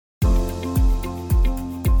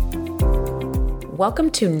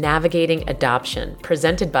Welcome to Navigating Adoption,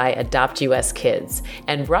 presented by AdoptUSKids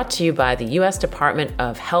and brought to you by the U.S. Department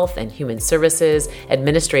of Health and Human Services,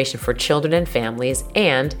 Administration for Children and Families,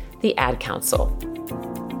 and the Ad Council.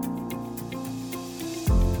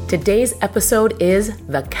 Today's episode is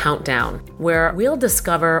The Countdown, where we'll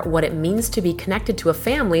discover what it means to be connected to a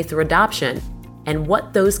family through adoption and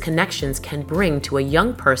what those connections can bring to a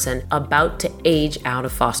young person about to age out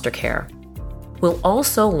of foster care. We'll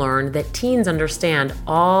also learn that teens understand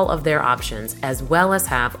all of their options as well as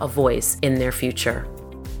have a voice in their future.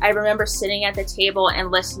 I remember sitting at the table and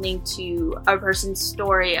listening to a person's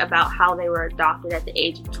story about how they were adopted at the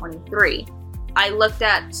age of 23. I looked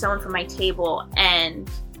at someone from my table and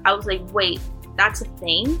I was like, wait, that's a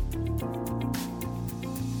thing?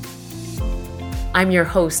 I'm your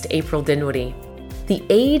host, April Dinwoodie. The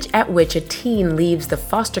age at which a teen leaves the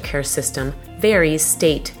foster care system varies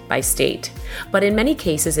state by state, but in many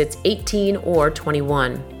cases it's 18 or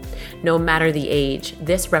 21. No matter the age,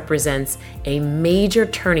 this represents a major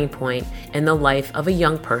turning point in the life of a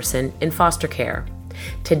young person in foster care.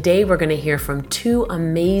 Today we're going to hear from two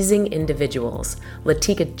amazing individuals, La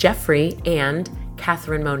Tika Jeffrey and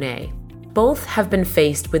Catherine Monet. Both have been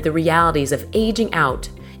faced with the realities of aging out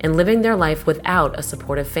and living their life without a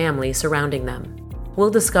supportive family surrounding them. We'll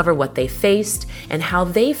discover what they faced and how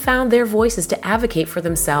they found their voices to advocate for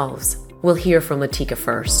themselves. We'll hear from La Tika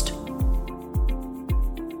first.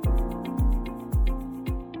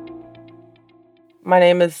 My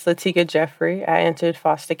name is La Tika Jeffrey. I entered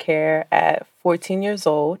foster care at 14 years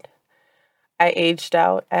old. I aged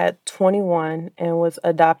out at 21 and was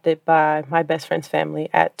adopted by my best friend's family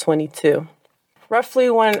at 22. Roughly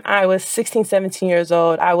when I was 16, 17 years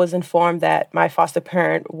old, I was informed that my foster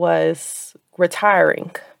parent was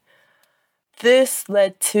retiring. This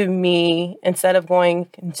led to me, instead of going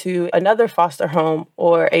into another foster home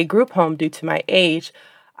or a group home due to my age,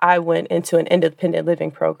 I went into an independent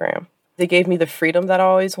living program. They gave me the freedom that I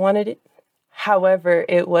always wanted. However,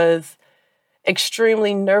 it was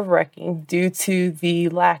extremely nerve-wracking due to the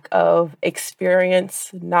lack of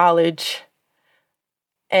experience, knowledge,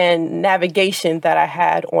 and navigation that I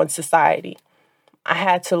had on society. I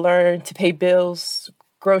had to learn to pay bills,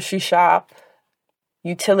 grocery shop,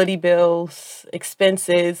 utility bills,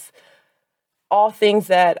 expenses, all things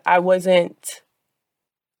that I wasn't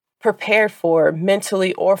prepared for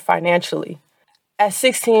mentally or financially. At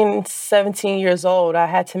 16, 17 years old, I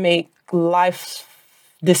had to make life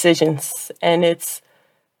decisions, and it's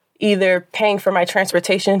either paying for my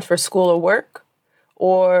transportation for school or work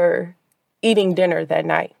or eating dinner that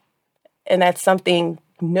night. And that's something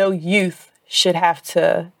no youth should have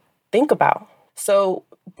to think about. So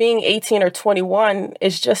being 18 or 21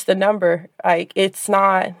 is just a number. Like, it's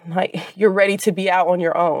not like you're ready to be out on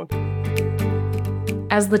your own.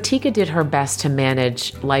 As La Tika did her best to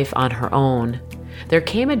manage life on her own, there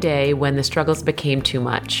came a day when the struggles became too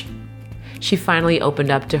much. She finally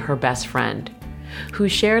opened up to her best friend, who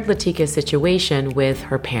shared La Tika's situation with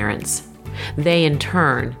her parents. They, in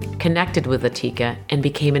turn, connected with La Tika and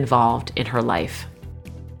became involved in her life.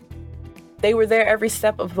 They were there every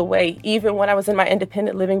step of the way, even when I was in my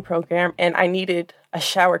independent living program and I needed a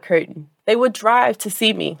shower curtain. They would drive to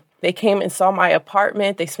see me. They came and saw my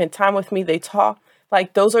apartment. They spent time with me. They talked.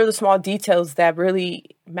 Like, those are the small details that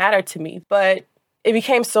really matter to me. But it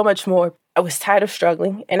became so much more. I was tired of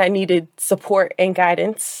struggling and I needed support and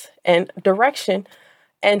guidance and direction.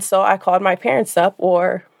 And so I called my parents up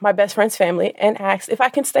or my best friend's family and asked if I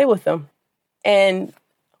can stay with them. And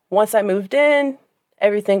once I moved in,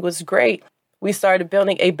 everything was great. We started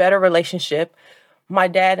building a better relationship. My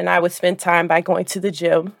dad and I would spend time by going to the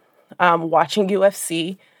gym, watching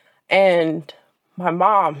UFC. And my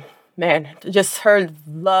mom, man, just her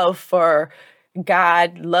love for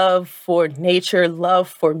God, love for nature, love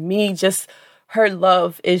for me, just her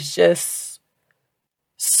love is just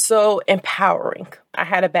so empowering. I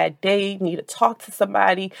had a bad day, need to talk to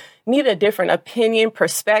somebody, need a different opinion,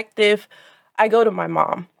 perspective. I go to my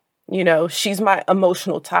mom. You know, she's my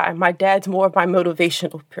emotional tie. My dad's more of my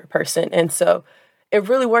motivational person. And so it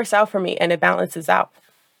really works out for me and it balances out.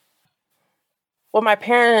 When my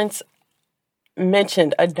parents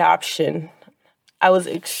mentioned adoption, I was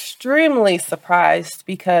extremely surprised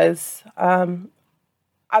because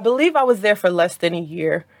I believe I was there for less than a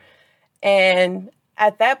year. And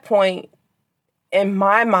at that point, in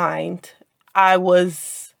my mind, I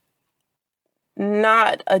was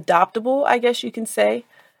not adoptable, I guess you can say.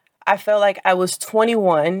 I felt like I was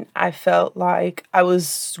 21. I felt like I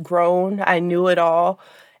was grown. I knew it all.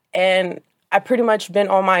 And I pretty much been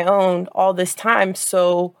on my own all this time.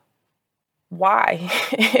 So why?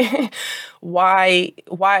 Why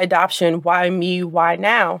adoption? Why me? Why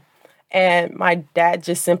now? And my dad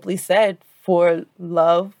just simply said, for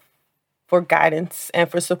love, for guidance, and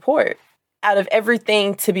for support. Out of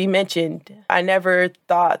everything to be mentioned, I never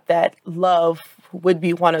thought that love would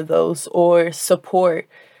be one of those, or support.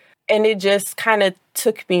 And it just kind of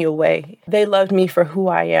took me away. They loved me for who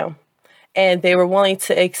I am, and they were willing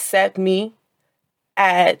to accept me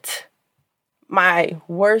at my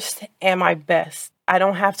worst and my best. I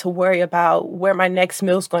don't have to worry about where my next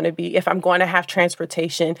meal's going to be, if I'm going to have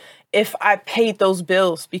transportation, if I paid those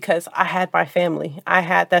bills, because I had my family. I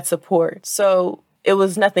had that support. So it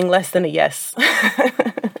was nothing less than a yes.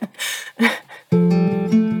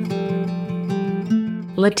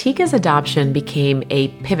 La Tika's adoption became a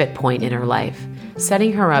pivot point in her life,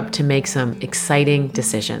 setting her up to make some exciting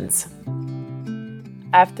decisions.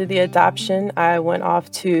 After the adoption, I went off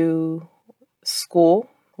to school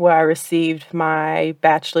where I received my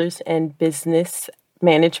bachelor's in business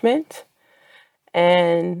management.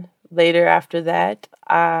 And later after that,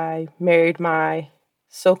 I married my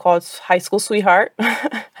so-called high school sweetheart.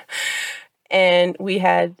 And we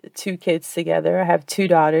had 2 kids together. I have 2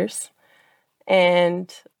 daughters.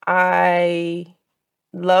 And I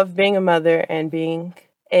love being a mother and being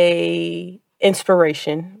a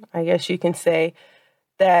inspiration, I guess you can say,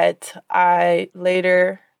 that I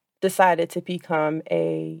later decided to become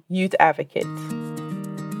a youth advocate.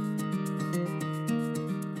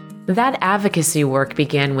 That advocacy work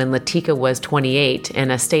began when La Tika was 28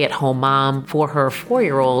 and a stay-at-home mom for her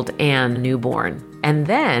 4-year-old and newborn. And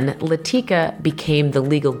then La Tika became the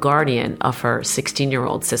legal guardian of her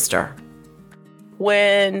 16-year-old sister.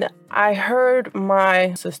 When I heard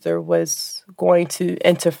my sister was going to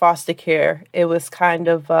enter foster care, it was kind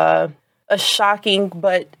of a shocking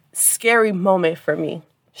but scary moment for me.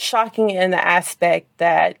 Shocking in the aspect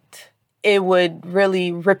that it would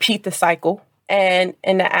really repeat the cycle, and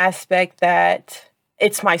in the aspect that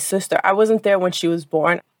it's my sister. I wasn't there when she was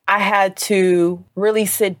born. I had to really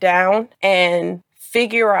sit down and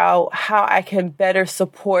figure out how I can better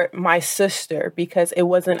support my sister, because it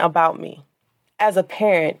wasn't about me. As a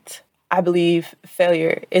parent, I believe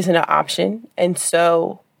failure isn't an option. And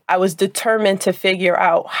so I was determined to figure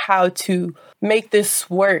out how to make this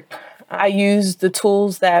work. I used the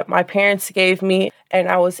tools that my parents gave me, and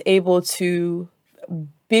I was able to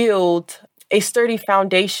build a sturdy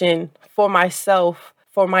foundation for myself,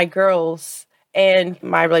 for my girls, and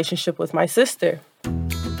my relationship with my sister.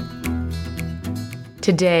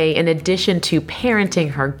 Today, in addition to parenting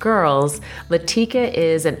her girls, La Tika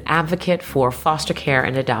is an advocate for foster care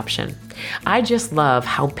and adoption. I just love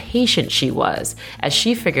how patient she was as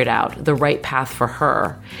she figured out the right path for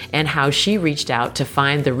her, and how she reached out to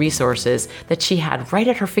find the resources that she had right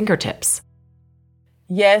at her fingertips.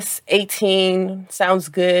 Yes, 18 sounds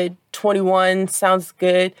good, 21 sounds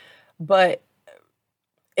good, but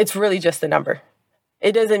it's really just a number.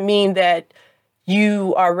 It doesn't mean that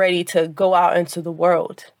you are ready to go out into the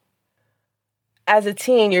world. As a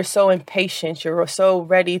teen, you're so impatient. You're so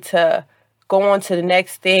ready to go on to the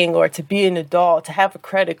next thing, or to be an adult, to have a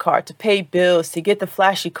credit card, to pay bills, to get the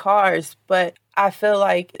flashy cars. But I feel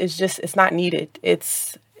like it's not needed.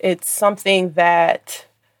 It's something that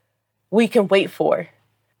we can wait for.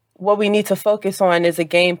 What we need to focus on is a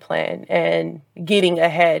game plan and getting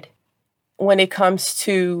ahead when it comes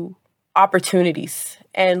to opportunities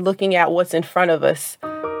and looking at what's in front of us.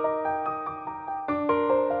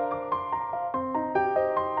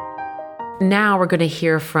 Now we're going to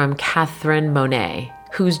hear from Catherine Monet,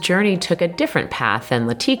 whose journey took a different path than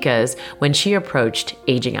La Tika's when she approached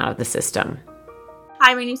aging out of the system.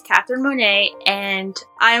 Hi, my name is Catherine Monet, and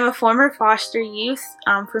I am a former foster youth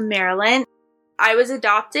from Maryland. I was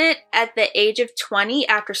adopted at the age of 20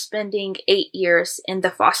 after spending 8 years in the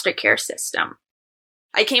foster care system.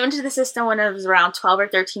 I came into the system when I was around 12 or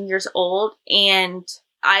 13 years old, and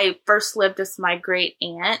I first lived with my great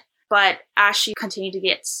aunt. But as she continued to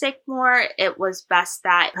get sick more, it was best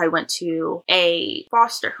that I went to a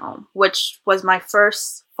foster home, which was my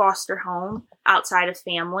first foster home outside of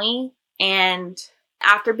family. And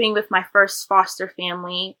after being with my first foster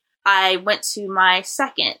family, I went to my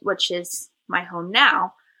second, which is my home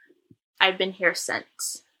now. I've been here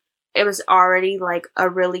since. It was already like a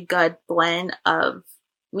really good blend of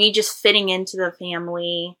me just fitting into the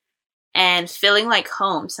family and feeling like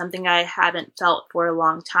home, something I haven't felt for a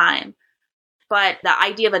long time. But the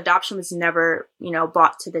idea of adoption was never,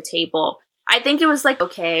 brought to the table. I think it was like,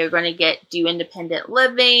 okay, we're going to do independent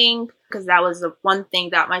living, because that was the one thing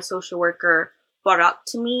that my social worker brought up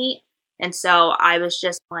to me. And so I was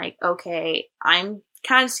just like, okay, I'm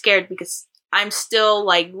kind of scared because I'm still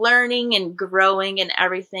like learning and growing and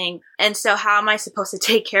everything. And so how am I supposed to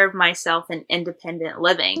take care of myself in independent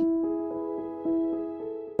living?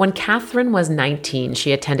 When Catherine was 19,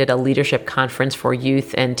 she attended a leadership conference for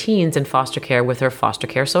youth and teens in foster care with her foster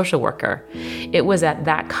care social worker. It was at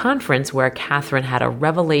that conference where Catherine had a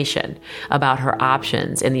revelation about her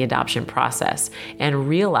options in the adoption process and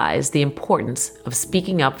realized the importance of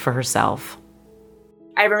speaking up for herself.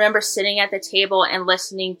 I remember sitting at the table and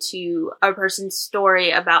listening to a person's story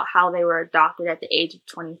about how they were adopted at the age of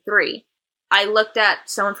 23. I looked at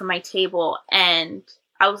someone from my table and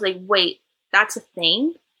I was like, wait, that's a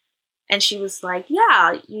thing? And she was like,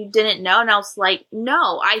 yeah, you didn't know? And I was like,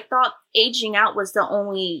 no, I thought aging out was the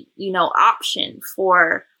only, option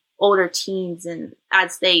for older teens and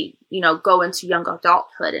as they, go into young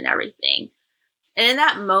adulthood and everything. And in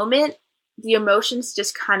that moment, the emotions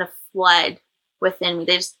just kind of fled within me.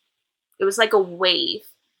 It was like a wave.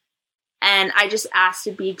 And I just asked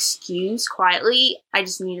to be excused quietly. I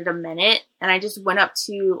just needed a minute. And I just went up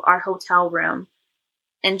to our hotel room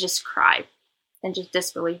and just cried. And just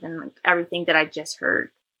disbelief in everything that I just heard.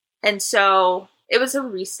 And so it was a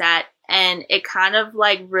reset, and it kind of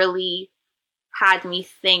like really had me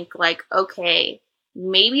think like, okay,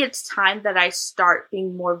 maybe it's time that I start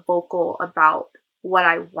being more vocal about what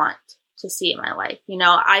I want to see in my life.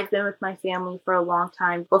 I've been with my family for a long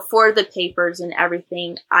time. Before the papers and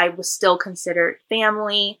everything, I was still considered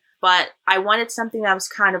family, but I wanted something that was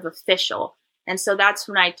kind of official. And so that's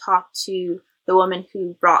when I talked to the woman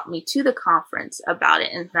who brought me to the conference about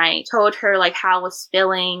it. And I told her like how I was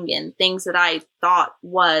feeling and things that I thought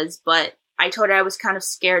was, but I told her I was kind of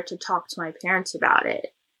scared to talk to my parents about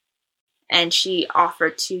it. And she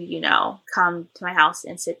offered to, come to my house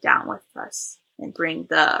and sit down with us and bring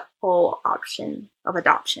the whole option of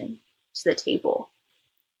adoption to the table.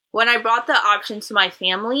 When I brought the option to my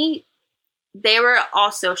family, they were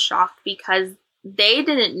also shocked because they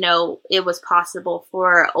didn't know it was possible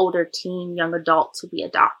for an older teen, young adult to be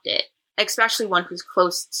adopted, especially one who's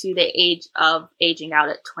close to the age of aging out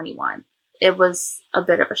at 21. It was a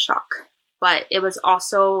bit of a shock, but it was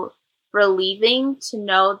also relieving to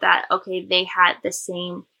know that, okay, they had the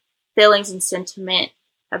same feelings and sentiment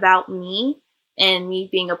about me and me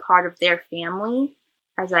being a part of their family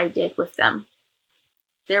as I did with them.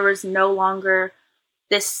 There was no longer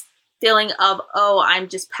this feeling of, oh, I'm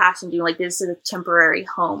just passing through, like this is a temporary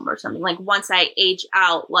home or something. Like once I age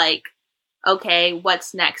out, like, okay,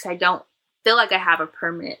 what's next? I don't feel like I have a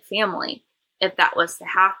permanent family if that was to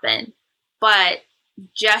happen. But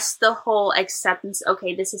just the whole acceptance,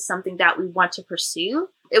 okay, this is something that we want to pursue.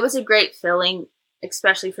 It was a great feeling,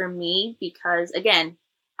 especially for me, because again,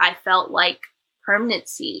 I felt like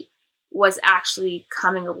permanency was actually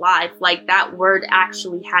coming alive. Like that word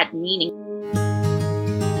actually had meaning.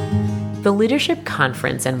 The leadership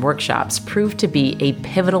conference and workshops proved to be a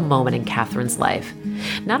pivotal moment in Catherine's life,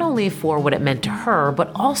 not only for what it meant to her,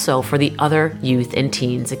 but also for the other youth and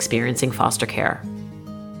teens experiencing foster care.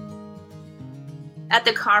 At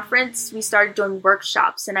the conference, we started doing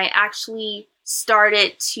workshops, and I actually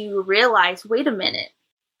started to realize, wait a minute,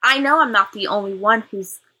 I know I'm not the only one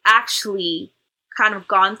who's actually kind of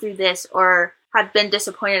gone through this or have been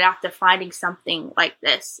disappointed after finding something like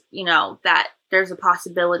this, that there's a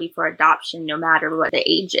possibility for adoption no matter what the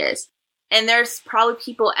age is. And there's probably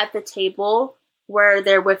people at the table where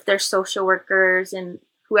they're with their social workers and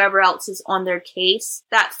whoever else is on their case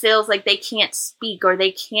that feels like they can't speak or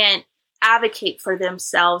they can't advocate for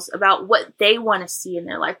themselves about what they want to see in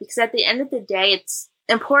their life. Because at the end of the day, it's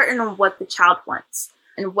important on what the child wants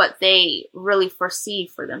and what they really foresee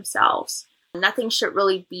for themselves. Nothing should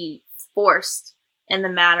really be forced in the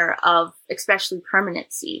matter of especially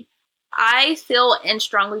permanency. I feel and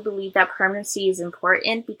strongly believe that permanency is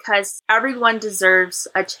important because everyone deserves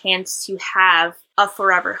a chance to have a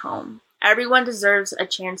forever home. Everyone deserves a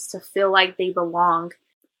chance to feel like they belong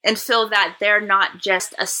and feel that they're not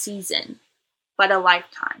just a season, but a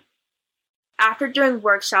lifetime. After doing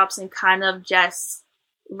workshops and kind of just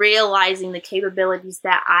realizing the capabilities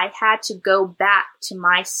that I had to go back to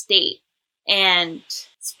my state and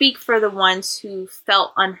speak for the ones who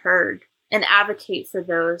felt unheard and advocate for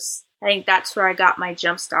those, I think that's where I got my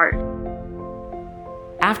jump start.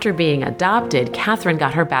 After being adopted, Catherine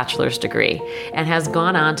got her bachelor's degree and has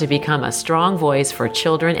gone on to become a strong voice for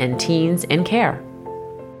children and teens in care.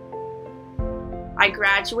 I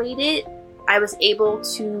graduated. I was able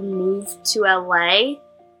to move to LA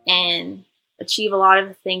and achieve a lot of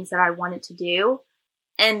the things that I wanted to do.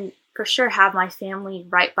 And for sure have my family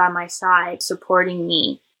right by my side, supporting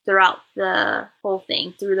me throughout the whole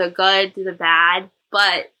thing, through the good, through the bad.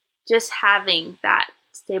 But just having that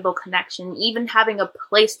stable connection. Even having a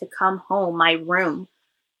place to come home, my room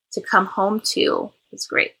to come home to, is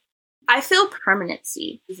great. I feel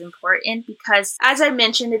permanency is important because, as I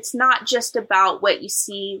mentioned, it's not just about what you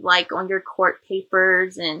see like on your court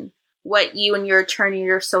papers and what you and your attorney or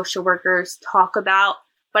your social workers talk about,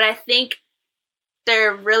 but I think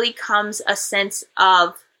there really comes a sense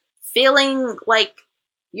of feeling like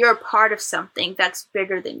you're a part of something that's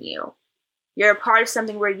bigger than you. You're a part of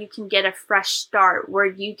something where you can get a fresh start, where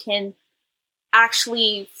you can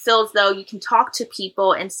actually feel as though you can talk to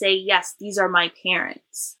people and say, yes, these are my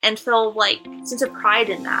parents, and feel like a sense of pride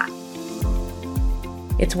in that.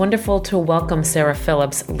 It's wonderful to welcome Sarah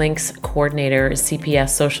Phillips, Links Coordinator, CPS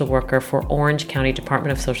Social Worker for Orange County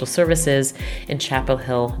Department of Social Services in Chapel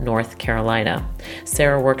Hill, North Carolina.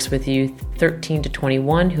 Sarah works with youth 13 to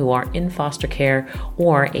 21 who are in foster care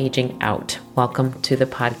or aging out. Welcome to the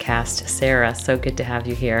podcast, Sarah. So good to have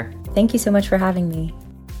you here. Thank you so much for having me.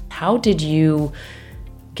 How did you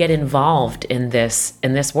get involved in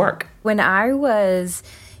this work? When I was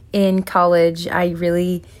in college, I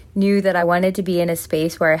really knew that I wanted to be in a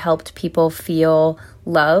space where I helped people feel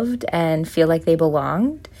loved and feel like they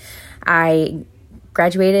belonged. I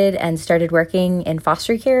graduated and started working in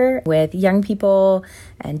foster care with young people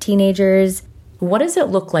and teenagers. What does it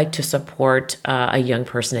look like to support a young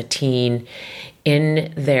person, a teen,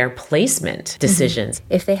 in their placement decisions?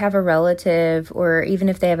 If they have a relative or even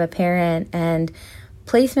if they have a parent and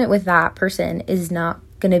placement with that person is not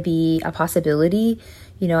going to be a possibility,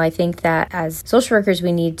 you know, I think that as social workers,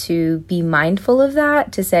 we need to be mindful of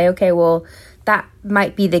that, to say, okay, well, that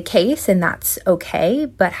might be the case and that's okay,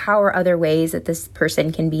 but how are other ways that this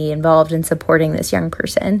person can be involved in supporting this young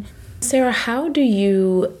person? Sarah, how do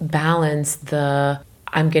you balance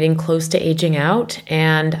I'm getting close to aging out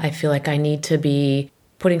and I feel like I need to be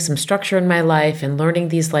putting some structure in my life and learning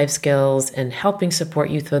these life skills and helping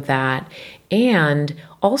support youth with that, and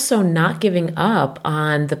also not giving up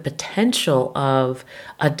on the potential of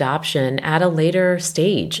adoption at a later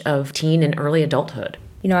stage of teen and early adulthood?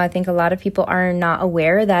 You know, I think a lot of people are not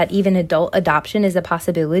aware that even adult adoption is a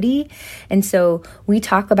possibility. And so we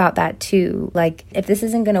talk about that too. Like, if this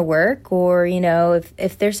isn't going to work, or, you know,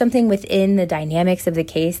 if there's something within the dynamics of the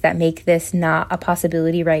case that make this not a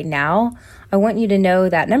possibility right now, I want you to know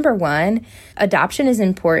that, number one, adoption is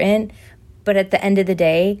important, but at the end of the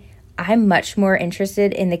day, I'm much more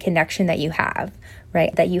interested in the connection that you have,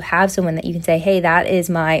 right? That you have someone that you can say, hey, that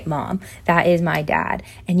is my mom, that is my dad,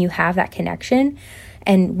 and you have that connection.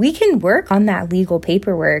 And we can work on that legal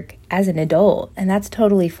paperwork as an adult, and that's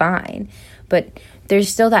totally fine. But there's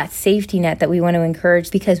still that safety net that we want to encourage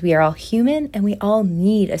because we are all human and we all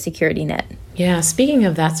need a security net. Yeah, speaking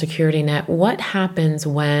of that security net, what happens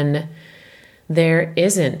when there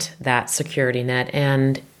isn't that security net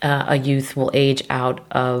and a youth will age out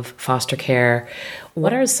of foster care?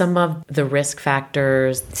 What are some of the risk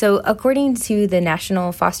factors? So according to the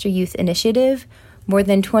National Foster Youth Initiative, more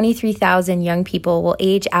than 23,000 young people will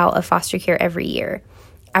age out of foster care every year.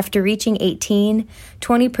 After reaching 18,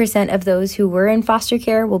 20% of those who were in foster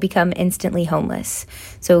care will become instantly homeless.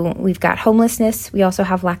 So we've got homelessness. We also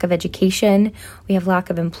have lack of education. We have lack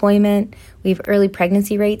of employment. We have early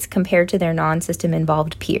pregnancy rates compared to their non-system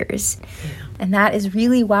involved peers. Yeah. And that is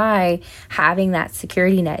really why having that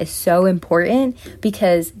security net is so important,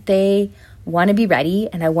 because they want to be ready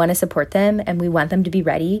and I want to support them and we want them to be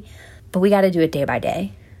ready, but we got to do it day by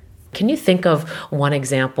day. Can you think of one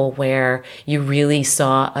example where you really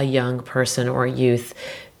saw a young person or youth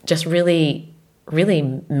just really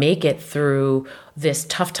make it through this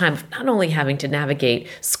tough time of not only having to navigate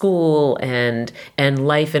school and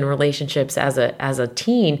life and relationships as a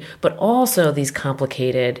teen, but also these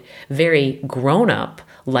complicated, very grown-up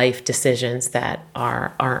life decisions that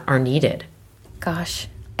are needed? Gosh,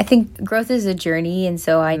 I think growth is a journey, and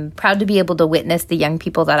so I'm proud to be able to witness the young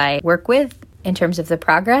people that I work with in terms of the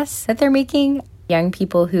progress that they're making. Young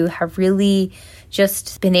people who have really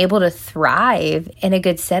just been able to thrive in a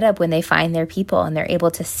good setup when they find their people and they're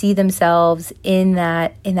able to see themselves in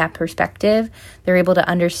that perspective. They're able to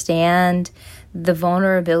understand the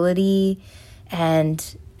vulnerability and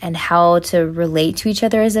how to relate to each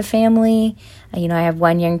other as a family. You know, I have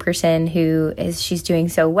one young person she's doing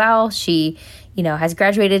so well. She, you know, has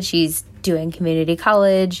graduated. She's doing community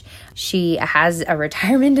college. She has a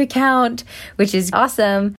retirement account, which is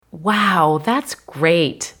awesome. Wow, that's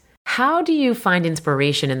great. How do you find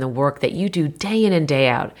inspiration in the work that you do day in and day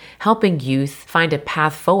out, helping youth find a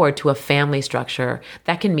path forward to a family structure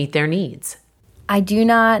that can meet their needs? I do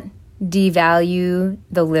not devalue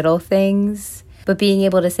the little things, but being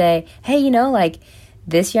able to say, hey, you know, like,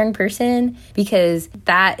 this young person, because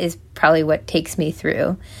that is probably what takes me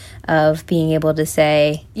through, of being able to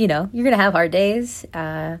say, you're going to have hard days.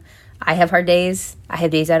 I have hard days. I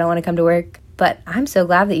have days I don't want to come to work, but I'm so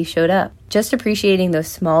glad that you showed up. Just appreciating those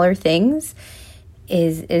smaller things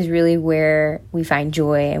is really where we find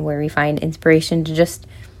joy and where we find inspiration to just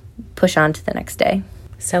push on to the next day.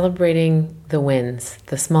 Celebrating the wins,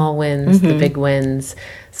 the small wins, the big wins,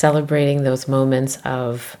 celebrating those moments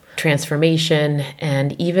of transformation.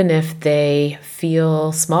 And even if they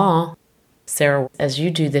feel small, Sarah, as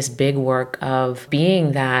you do this big work of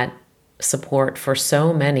being that support for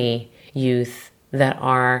so many youth that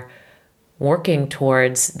are working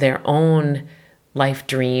towards their own life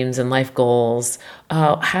dreams and life goals,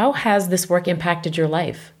 how has this work impacted your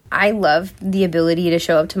life? I love the ability to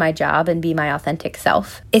show up to my job and be my authentic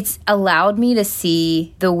self. It's allowed me to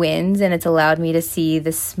see the wins, and it's allowed me to see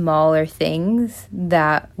the smaller things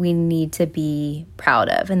that we need to be proud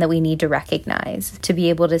of and that we need to recognize, to be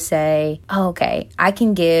able to say, oh, okay, I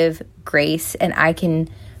can give grace and I can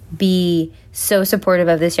be so supportive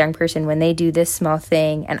of this young person when they do this small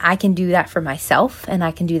thing, and I can do that for myself, and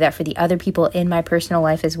I can do that for the other people in my personal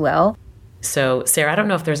life as well. So, Sarah, I don't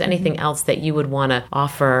know if there's anything else that you would want to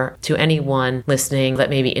offer to anyone listening that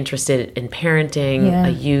may be interested in parenting a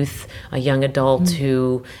youth, a young adult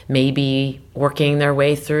who may be working their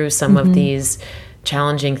way through some of these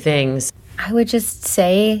challenging things. I would just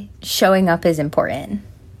say showing up is important.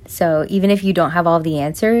 So even if you don't have all the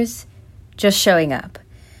answers, just showing up,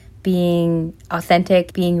 being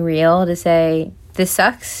authentic, being real, to say, this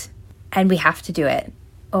sucks and we have to do it.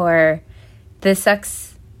 Or this sucks,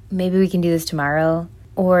 maybe we can do this tomorrow.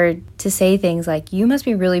 Or to say things like, you must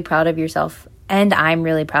be really proud of yourself, and I'm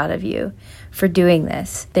really proud of you for doing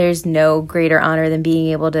this. There's no greater honor than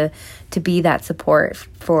being able to be that support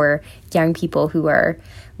for young people who are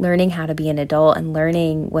learning how to be an adult and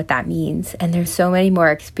learning what that means. And there's so many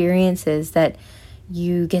more experiences that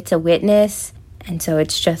you get to witness. And so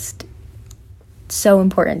it's just so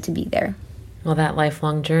important to be there. Well, that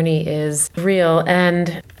lifelong journey is real,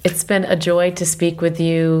 and it's been a joy to speak with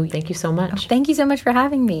you. Thank you so much. Thank you so much for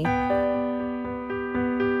having me.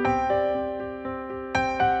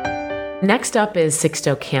 Next up is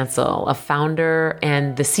Sixto Cancel, a founder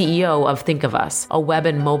and the CEO of Think of Us, a web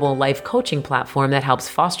and mobile life coaching platform that helps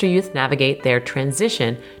foster youth navigate their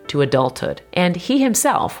transition to adulthood. And he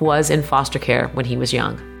himself was in foster care when he was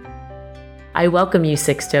young. I welcome you,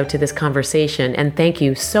 Sixto, to this conversation, and thank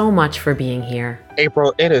you so much for being here.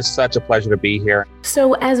 April, it is such a pleasure to be here.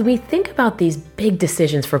 So as we think about these big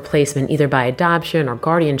decisions for placement, either by adoption or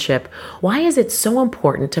guardianship, why is it so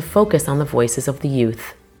important to focus on the voices of the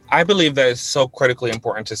youth? I believe that it's so critically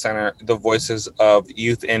important to center the voices of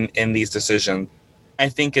youth in these decisions. I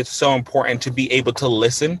think it's so important to be able to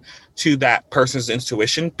listen to that person's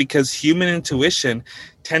intuition, because human intuition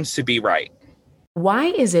tends to be right. Why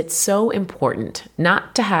is it so important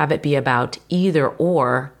not to have it be about either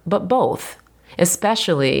or, but both,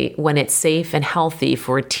 especially when it's safe and healthy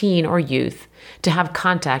for a teen or youth to have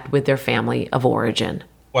contact with their family of origin?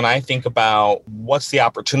 When I think about what's the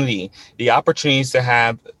opportunity is to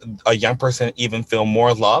have a young person even feel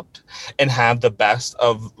more loved and have the best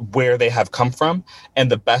of where they have come from and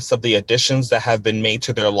the best of the additions that have been made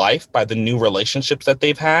to their life by the new relationships that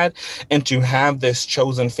they've had, and to have this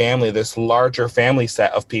chosen family, this larger family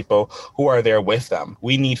set of people who are there with them.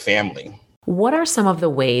 We need family. What are some of the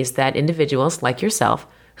ways that individuals like yourself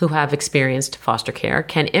who have experienced foster care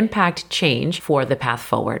can impact change for the path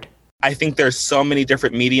forward? I think there's so many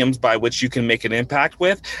different mediums by which you can make an impact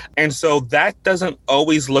with. And so that doesn't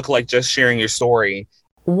always look like just sharing your story.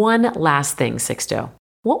 One last thing, Sixto.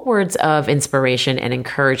 What words of inspiration and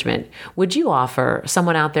encouragement would you offer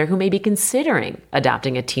someone out there who may be considering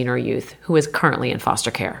adopting a teen or youth who is currently in foster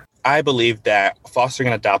care? I believe that fostering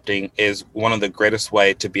and adopting is one of the greatest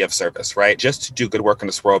ways to be of service, right? Just to do good work in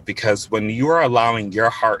this world, because when you are allowing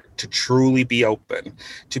your heart to truly be open,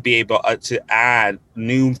 to be able to add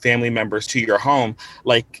new family members to your home,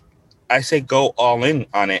 like I say, go all in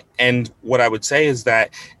on it. And what I would say is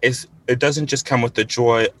that it doesn't just come with the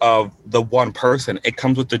joy of the one person. It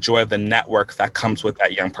comes with the joy of the network that comes with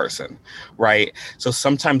that young person, right? So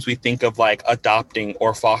sometimes we think of like adopting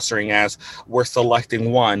or fostering as we're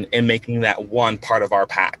selecting one and making that one part of our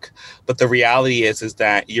pack. But the reality is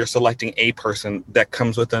that you're selecting a person that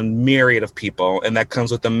comes with a myriad of people, and that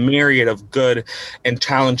comes with a myriad of good and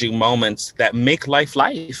challenging moments that make life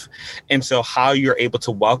life. And so how you're able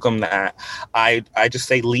to welcome that, I just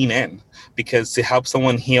say lean in. Because to help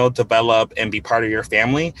someone heal, develop, and be part of your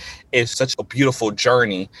family is such a beautiful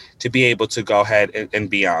journey to be able to go ahead and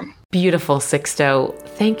be on. Beautiful, Sixto.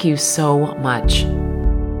 Thank you so much.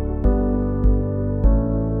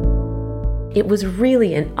 It was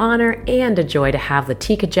really an honor and a joy to have La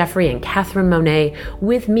Tika Jeffrey and Catherine Monet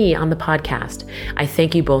with me on the podcast. I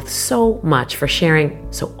thank you both so much for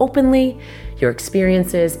sharing so openly your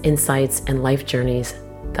experiences, insights, and life journeys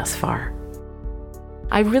thus far.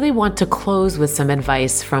 I really want to close with some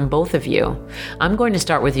advice from both of you. I'm going to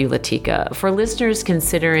start with you, La Tika. For listeners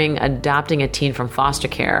considering adopting a teen from foster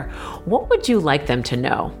care, what would you like them to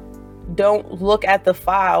know? Don't look at the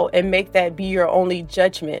file and make that be your only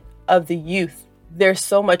judgment of the youth. There's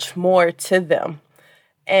so much more to them.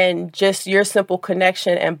 And just your simple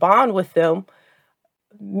connection and bond with them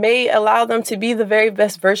may allow them to be the very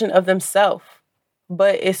best version of themselves.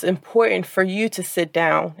 But it's important for you to sit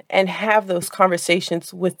down and have those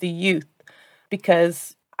conversations with the youth,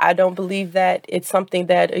 because I don't believe that it's something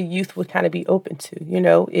that a youth would kind of be open to.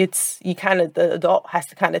 The adult has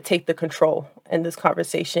to kind of take the control in this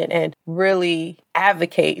conversation and really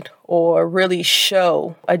advocate or really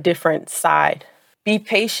show a different side. Be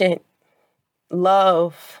patient,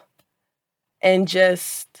 love, and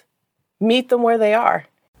just meet them where they are.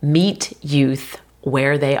 Meet youth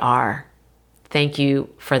where they are. Thank you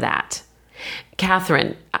for that.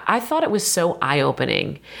 Catherine, I thought it was so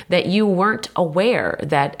eye-opening that you weren't aware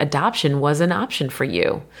that adoption was an option for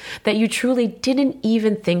you, that you truly didn't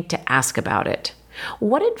even think to ask about it.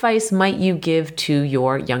 What advice might you give to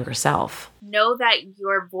your younger self? Know that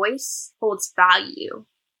your voice holds value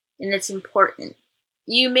and it's important.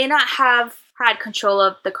 You may not have had control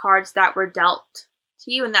of the cards that were dealt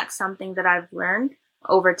to you, and that's something that I've learned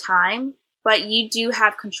over time. But you do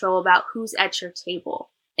have control about who's at your table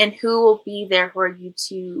and who will be there for you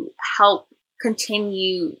to help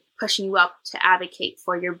continue pushing you up to advocate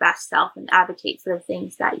for your best self and advocate for the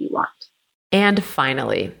things that you want. And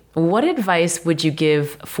finally, what advice would you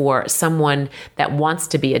give for someone that wants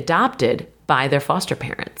to be adopted by their foster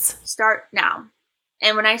parents? Start now.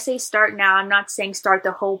 And when I say start now, I'm not saying start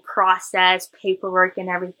the whole process, paperwork and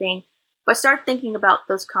everything. But start thinking about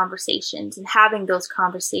those conversations and having those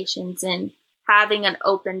conversations and having an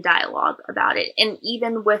open dialogue about it. And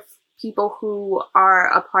even with people who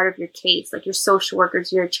are a part of your case, like your social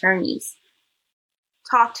workers, your attorneys,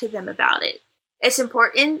 talk to them about it. It's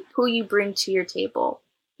important who you bring to your table,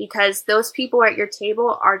 because those people at your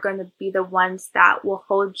table are going to be the ones that will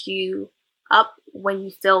hold you up when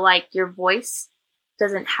you feel like your voice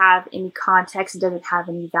doesn't have any context, doesn't have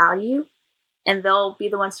any value. And they'll be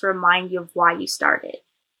the ones to remind you of why you started.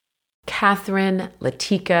 Catherine, La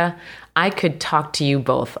Tika, I could talk to you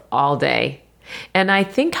both all day. And I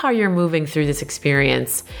think how you're moving through this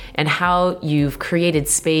experience and how you've created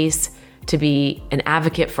space to be an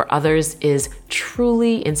advocate for others is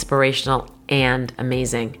truly inspirational and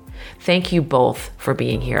amazing. Thank you both for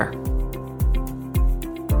being here.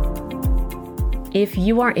 If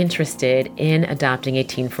you are interested in adopting a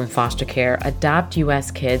teen from foster care,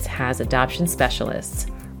 AdoptUSKids has adoption specialists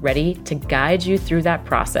ready to guide you through that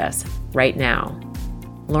process right now.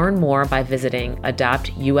 Learn more by visiting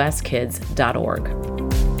AdoptUSKids.org.